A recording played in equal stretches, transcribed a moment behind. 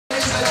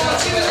and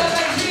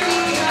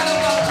gentlemen.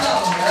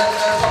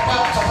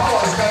 Papa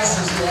was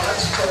dancing, so I had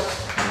to talk.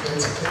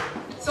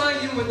 Saw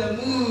you with the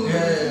move.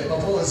 Yeah,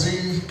 Papa was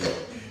doing.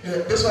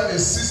 This one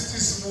is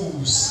 60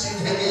 moves.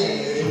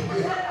 Amen.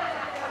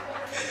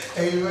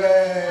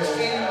 Amen.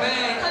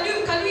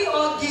 Can we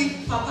all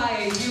give Papa a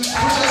huge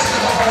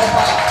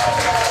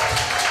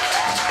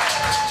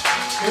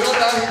You know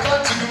that he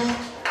got to do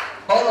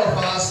all of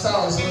our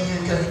styles, so he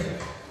can.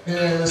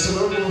 Yeah, so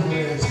no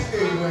movement.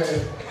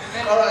 Amen.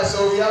 Alright,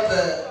 so we have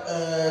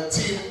the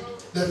team,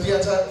 the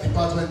theater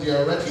department, they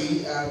are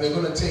ready, and we're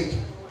going to take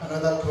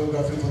another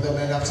choreography for them,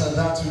 and after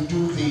that we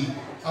do the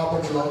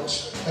album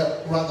launch,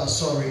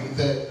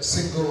 the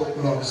single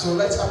launch. So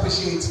let's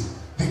appreciate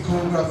the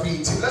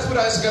choreography team. Let's put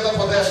our hands together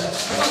for them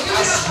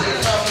as they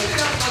come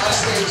on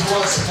stage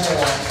once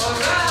more.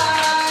 Alright.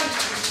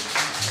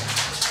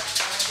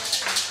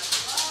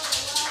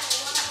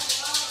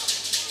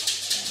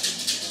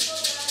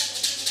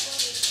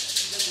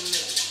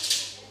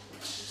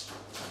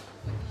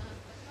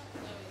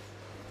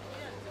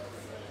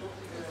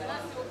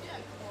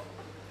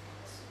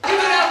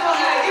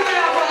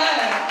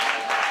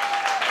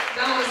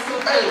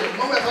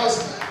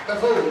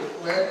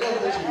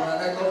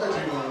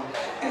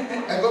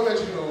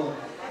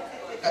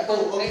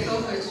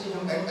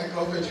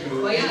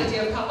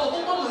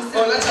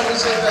 Oh, let's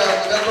appreciate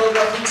the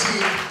choreography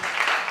team.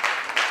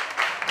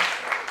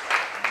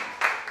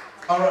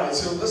 Alright,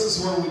 so this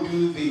is where we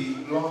do the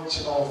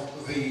launch of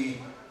the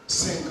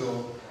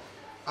single.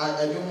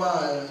 I do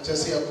my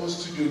just say I go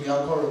studio in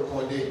Yako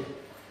recording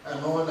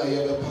and no one I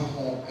ever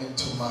home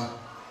into my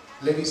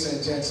ladies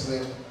and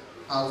gentlemen,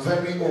 our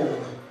very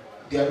own.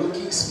 They are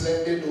looking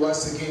splendid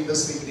once again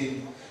this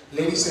evening.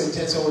 Ladies and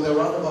gentlemen, with a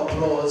round of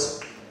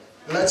applause,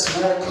 let's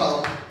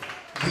welcome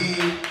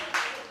the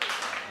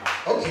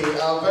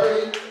our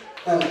very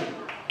own.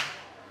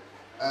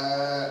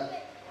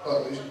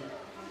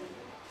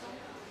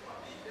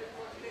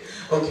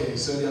 Okay,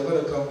 so they are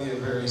going to come here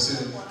very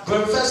soon.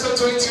 But Festo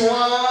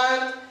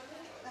 21.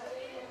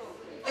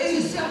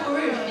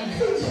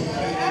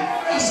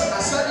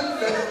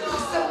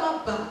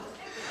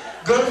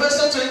 Good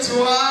Festo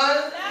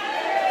 21.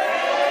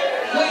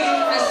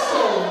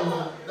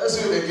 Let's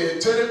do it again.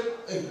 20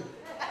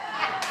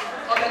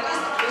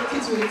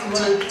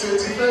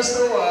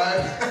 Festo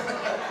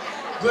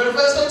 1. Good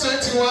Festo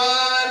 21.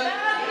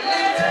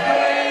 Let's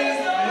praise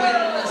when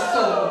the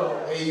soul.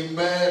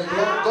 Amen.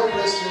 God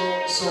bless you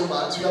so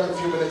much. We have a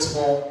few minutes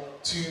more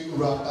to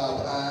wrap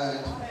up and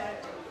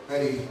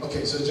ready.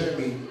 Okay, so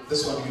Jeremy,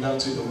 this one you have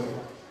to do it.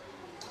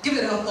 Give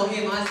it up for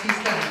him as he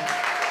stands.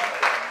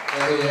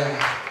 Hallelujah.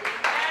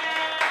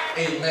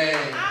 Amen.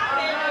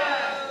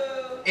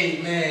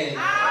 Amen.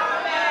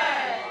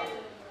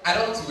 I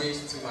don't want to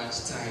waste too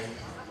much time,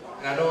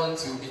 and I don't want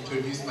to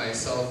introduce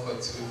myself for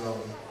too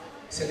long.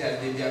 Say that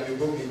baby, I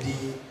will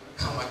be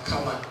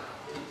kama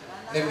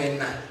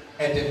nemena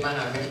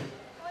edemaname.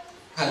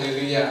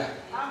 Hallelujah.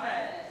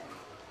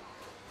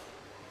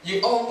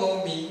 You all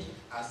know me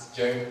as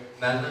Joe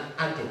Nana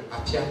Ado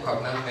Apia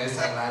Kwabna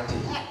Mesaladi.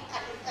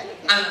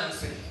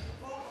 Anansi.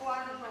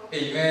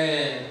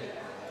 Amen.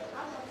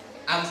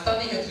 I'm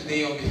standing here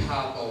today on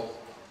behalf of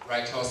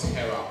Righteous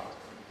Herald,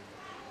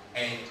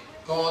 and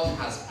God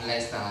has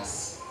blessed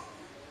us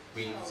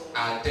with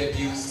our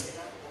debuts.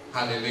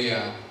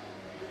 Hallelujah.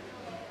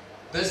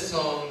 This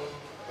song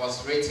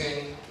was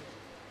written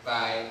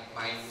by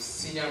my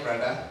senior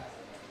brother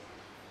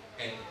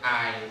and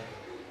I.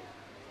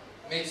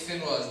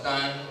 Mixing was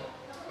done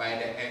by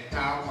the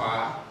entire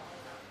choir.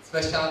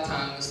 Special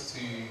thanks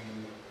to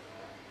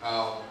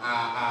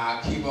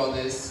our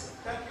keyboardist,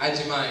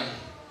 Ajimai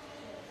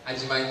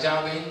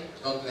Javin,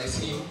 God bless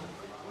him,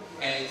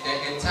 and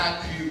the entire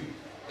crew,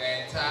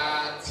 the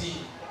entire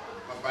team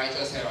of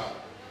Righteous Herald.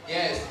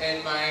 Yes,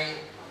 and my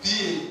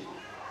PA,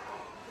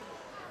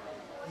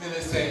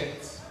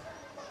 Millicent,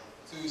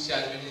 too, she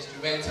has been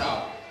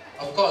instrumental.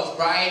 Of course,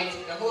 Bright,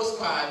 the whole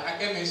squad, I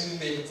can't mention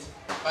names,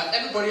 but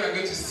everybody you are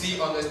going to see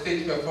on the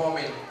stage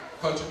performing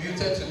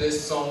contributed to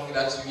this song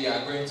that we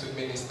are going to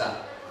minister.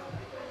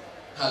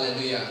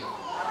 Hallelujah.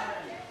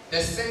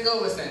 The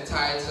single is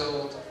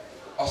entitled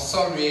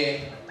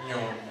Osore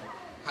Nyom.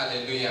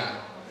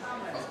 Hallelujah.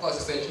 Of course,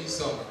 it's a true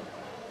song.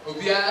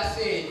 Obia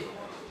say,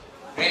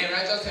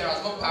 Righteous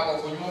Herald, more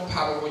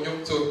powerful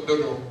to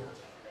Dodo.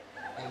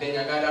 And then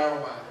you got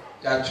Aroma,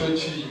 your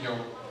church,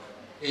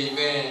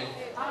 amen.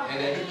 And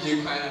then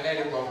you kind of let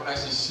it go when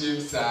she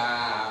shifts.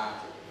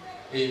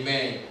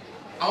 Amen.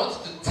 I want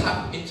you to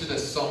tap into the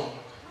song.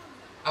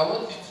 I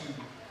want you to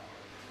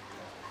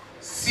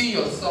see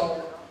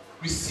yourself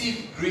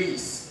receive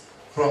grace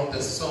from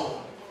the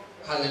song.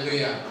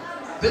 Hallelujah.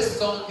 This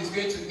song is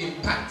going to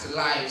impact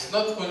lives,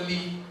 not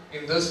only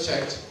in this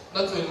church,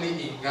 not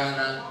only in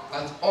Ghana,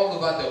 but all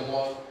over the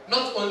world.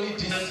 Not only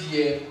this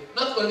year,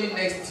 not only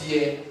next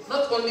year,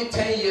 not only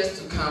 10 years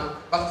to come,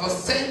 but for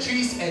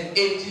centuries and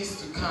ages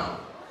to come.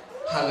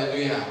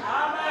 Hallelujah.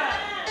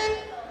 Amen.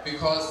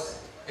 Because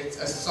it's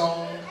a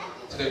song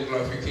to the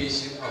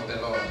glorification of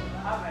the Lord.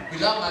 Amen.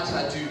 Without much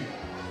ado,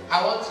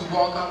 I want to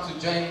welcome to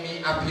join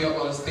me up here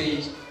on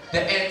stage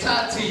the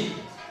entire team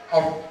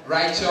of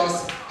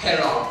Righteous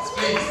Heralds.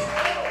 Please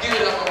give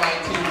it up for my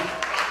team.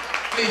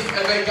 Please,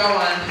 a bigger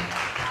one.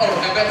 Oh,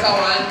 a better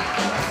one.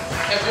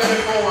 A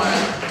beautiful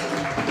one.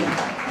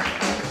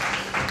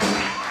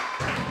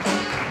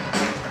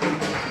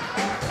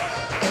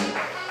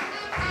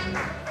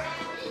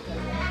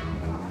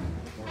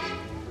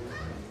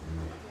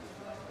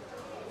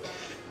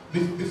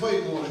 Before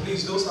you go on,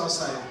 please, those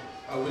outside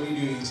are really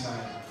doing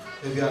time.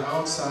 If you are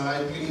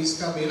outside, please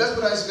come in. Let's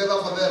put our hands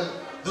together for them.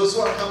 Those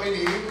who are coming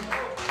in,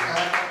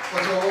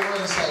 for the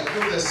woman inside,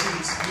 fill the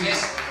seats,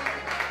 please.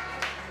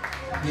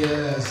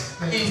 Yes,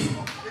 thank you.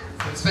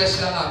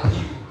 Special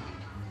appeal.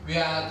 We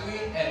are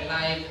doing a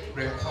live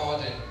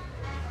recording.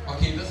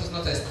 Okay, this is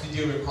not a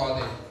studio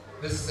recording.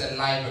 This is a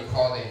live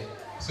recording.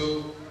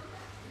 So,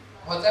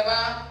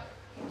 whatever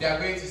they are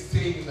going to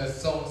say in the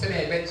song, say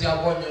they bet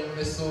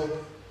so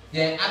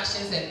their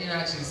actions and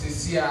inactions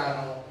is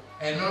here,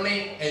 and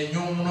only a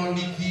new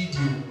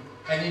video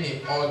and in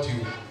the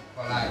audio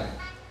for live.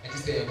 And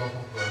just say a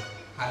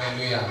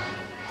hallelujah.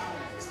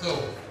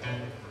 So,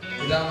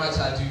 without much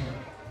ado,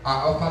 I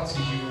offer to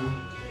you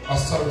a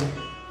sorry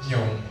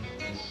young.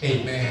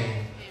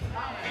 Amen.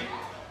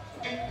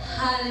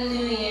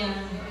 Hallelujah.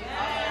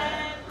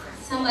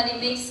 Somebody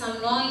make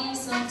some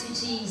noise unto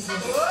Jesus.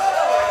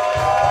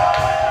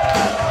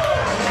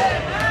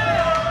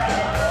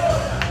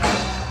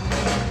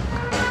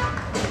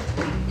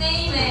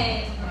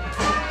 Amen.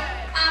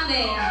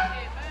 Amen.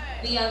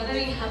 We are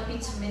very happy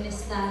to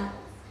minister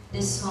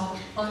this song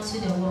unto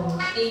the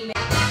world. Amen.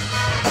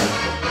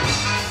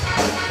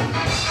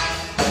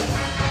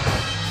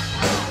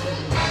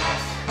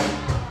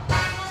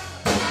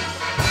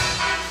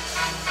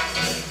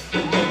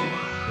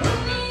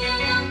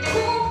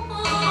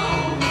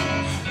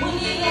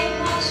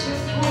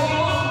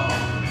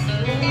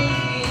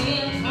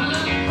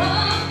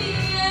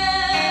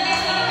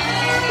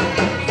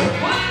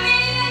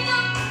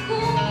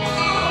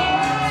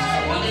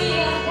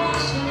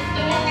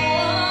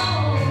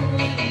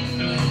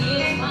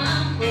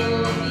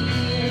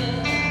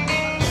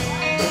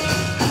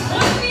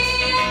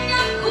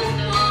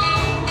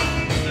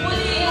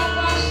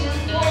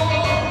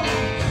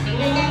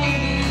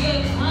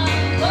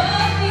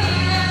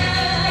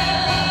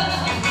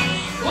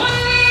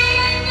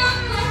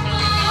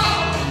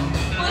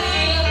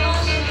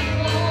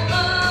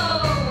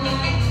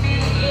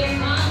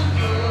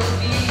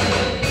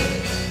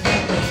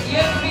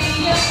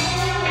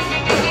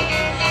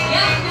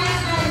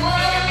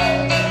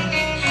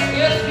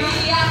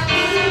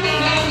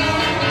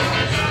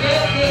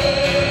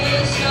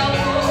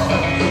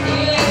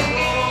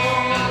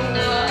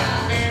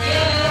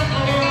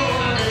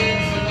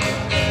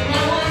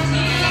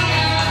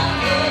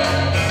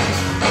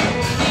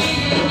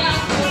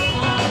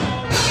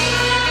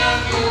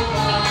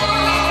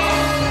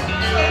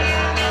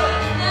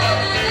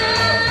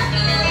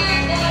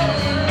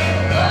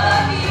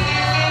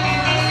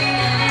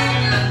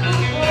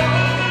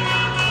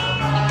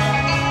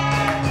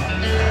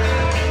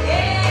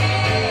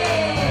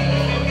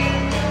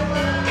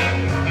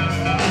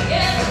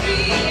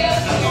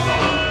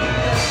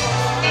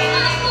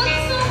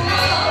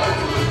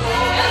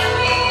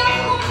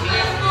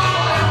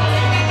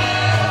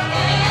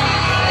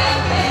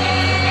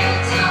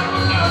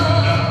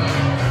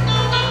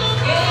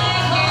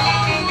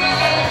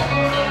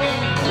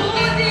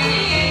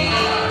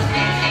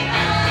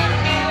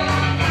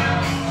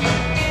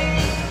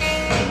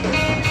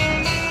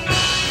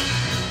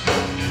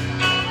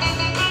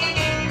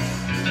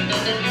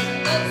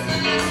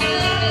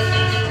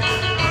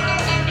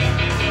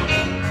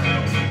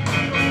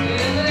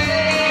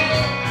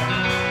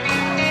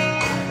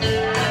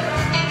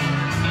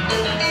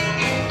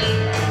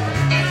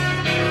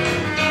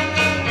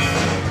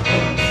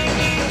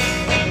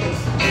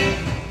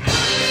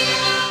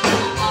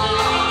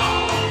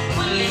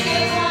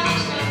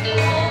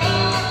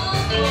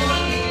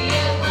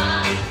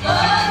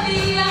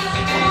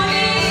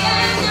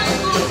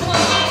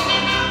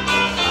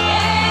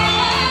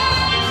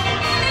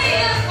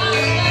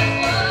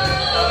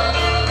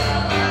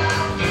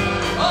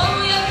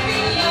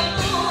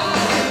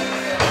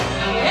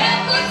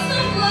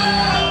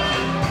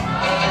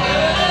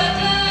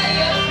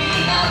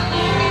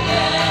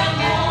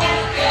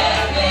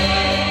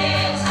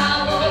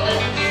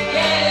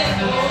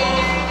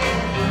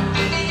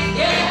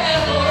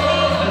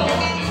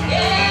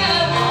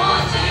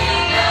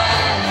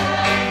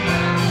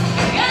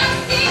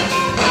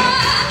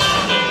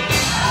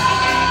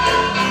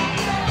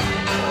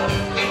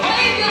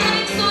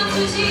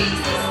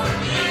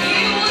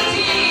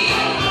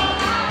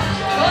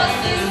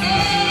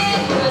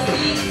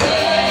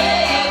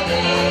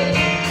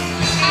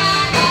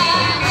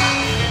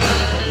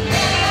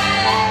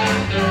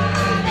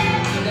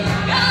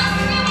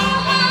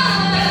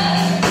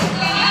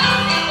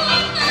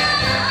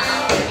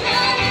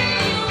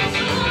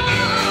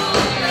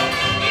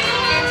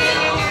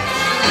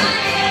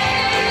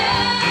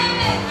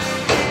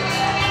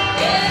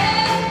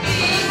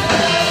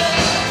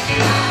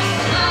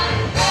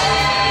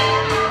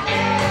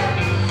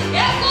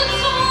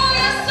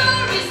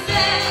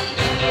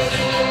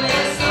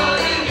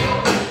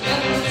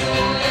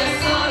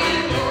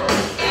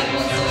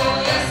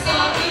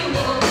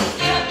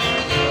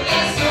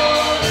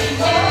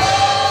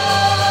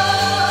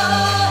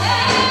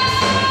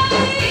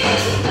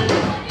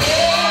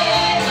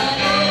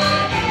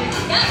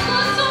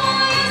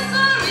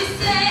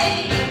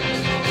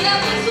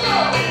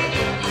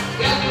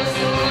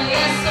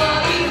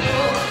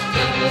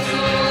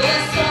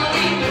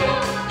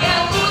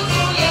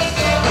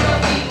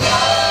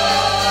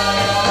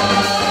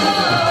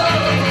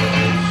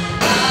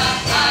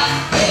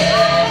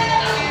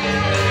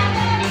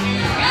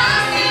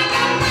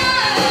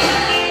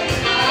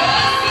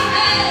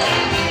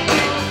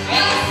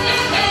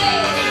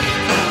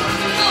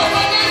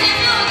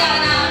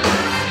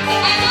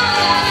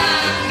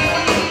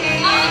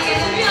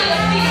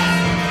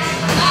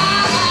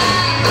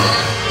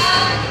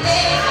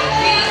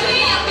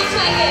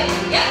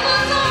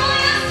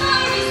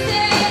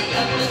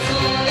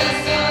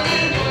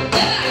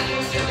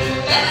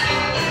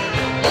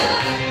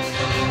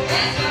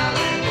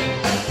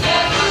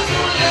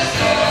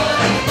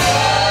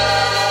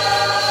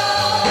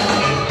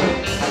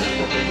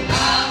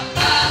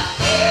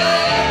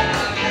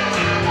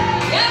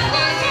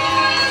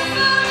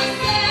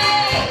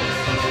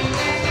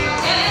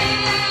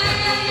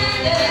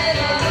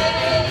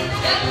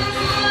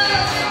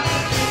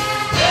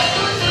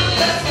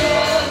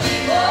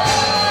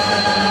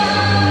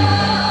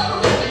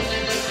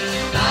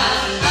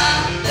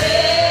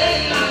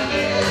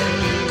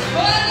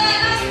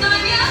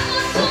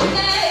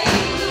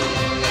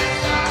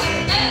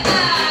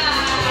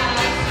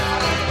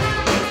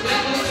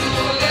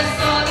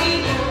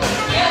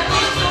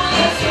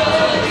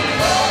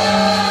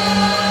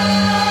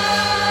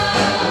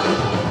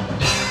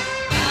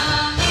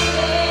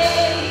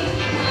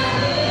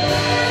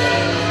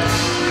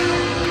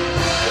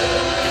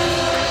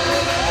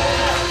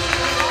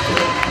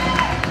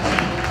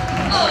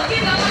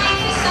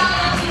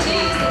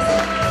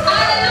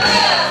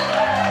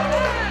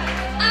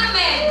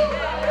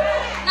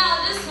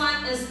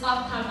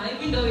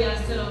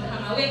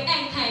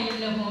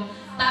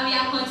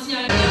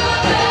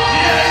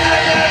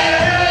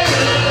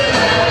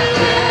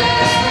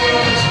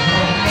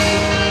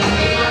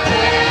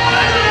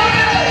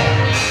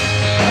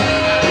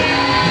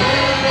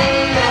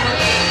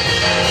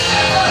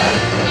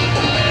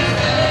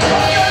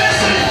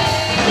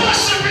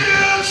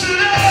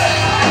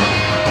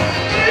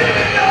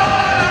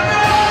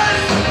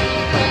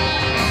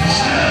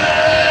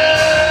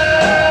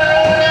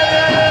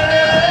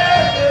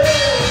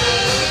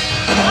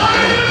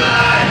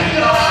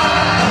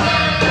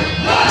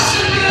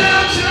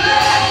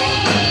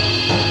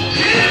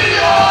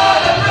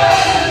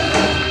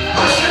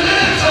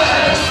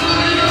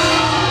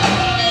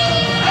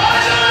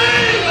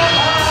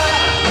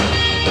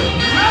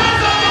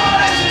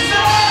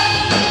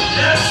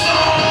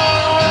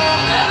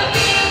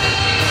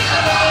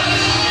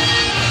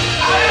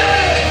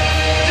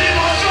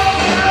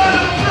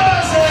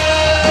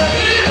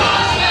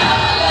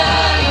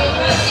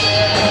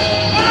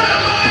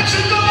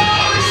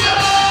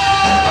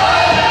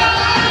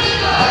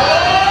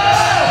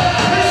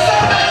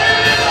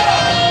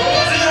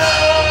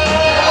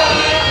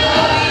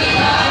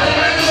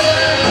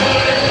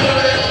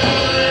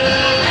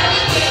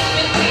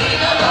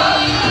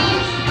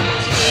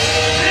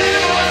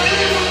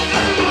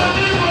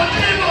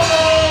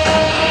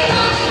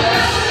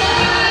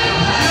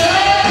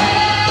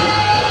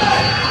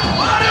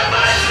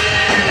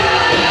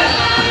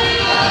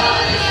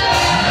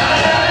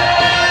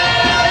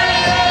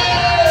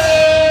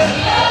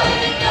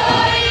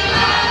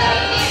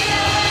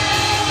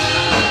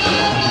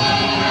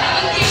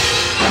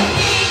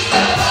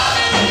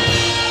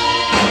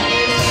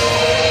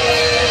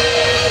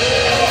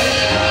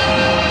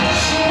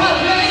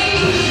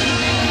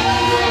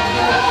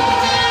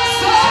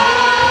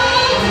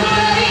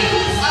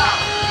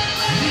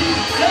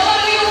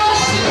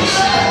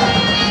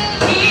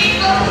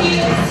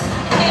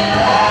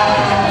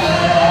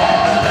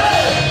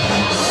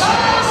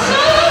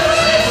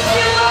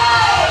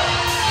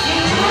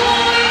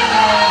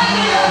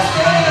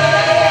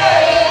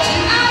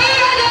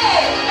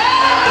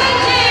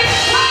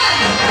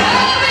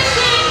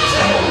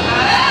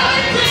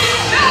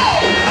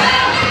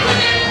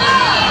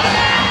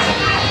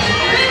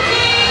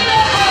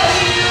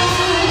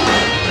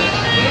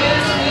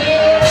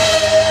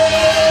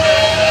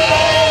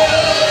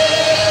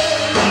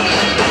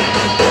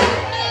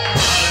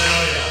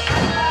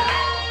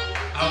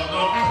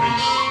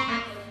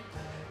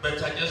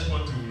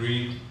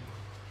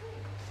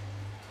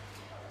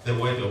 the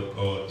word of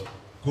God,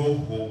 go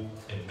home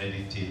and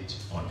meditate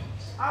on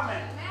it.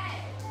 Amen.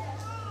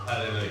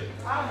 Hallelujah.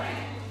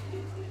 Amen.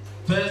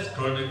 First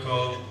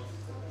Chronicle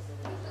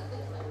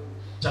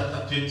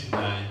chapter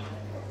 29,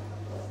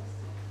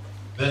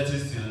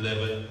 verses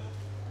 11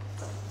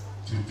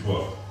 to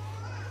 12.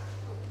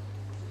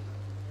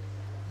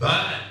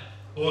 Thine,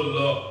 O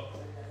Lord,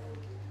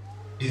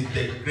 is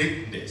the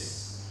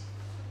greatness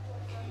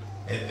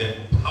and the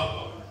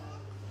power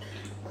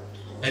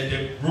and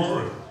the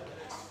glory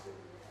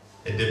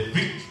and the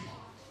victory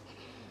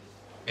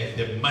and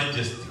the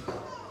majesty,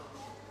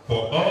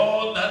 for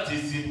all that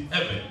is in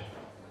heaven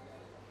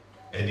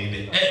and in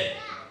the earth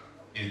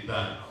is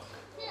thine.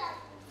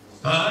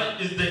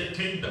 Thine is the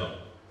kingdom,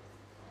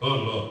 O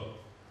Lord,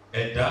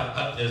 and thou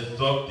art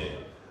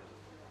exalted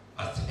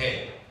as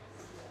head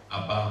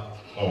above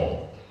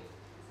all.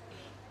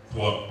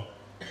 12.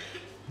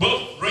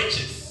 Both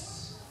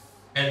riches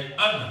and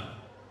honor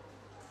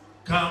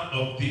come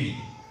of thee,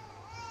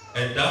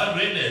 and thou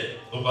reignest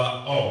over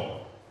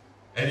all,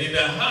 and in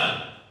thy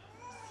hand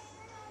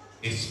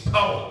is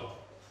power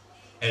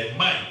and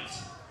might,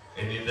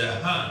 and in thy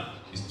hand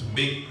is to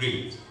make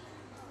great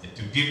and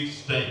to give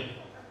strength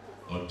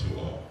unto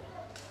all.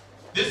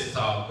 This is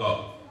our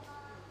God.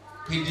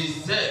 He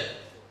deserves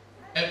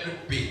every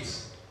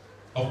bit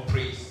of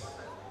praise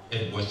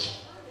and worship.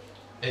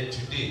 And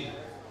today,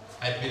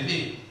 I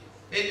believe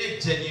any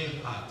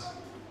genuine heart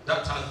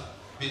that has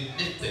been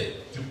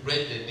lifted to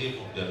praise the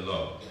name of the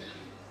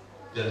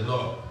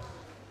Lord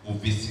will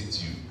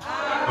visit you.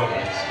 God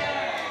bless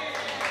you.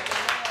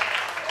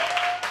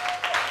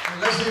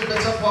 Let's do it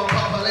better for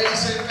Papa.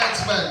 Ladies and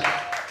gentlemen.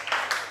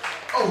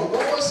 Oh,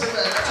 what was it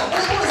there?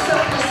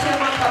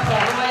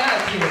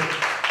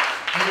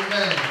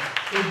 Amen.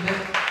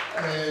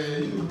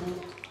 Amen. You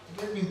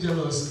made me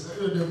jealous.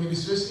 The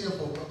administration here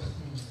for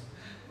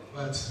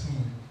but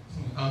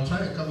I'm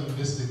trying to come and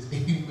visit.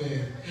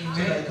 Amen.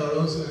 So I can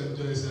also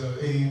enjoy. So,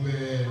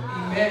 amen.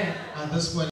 Amen. At this point.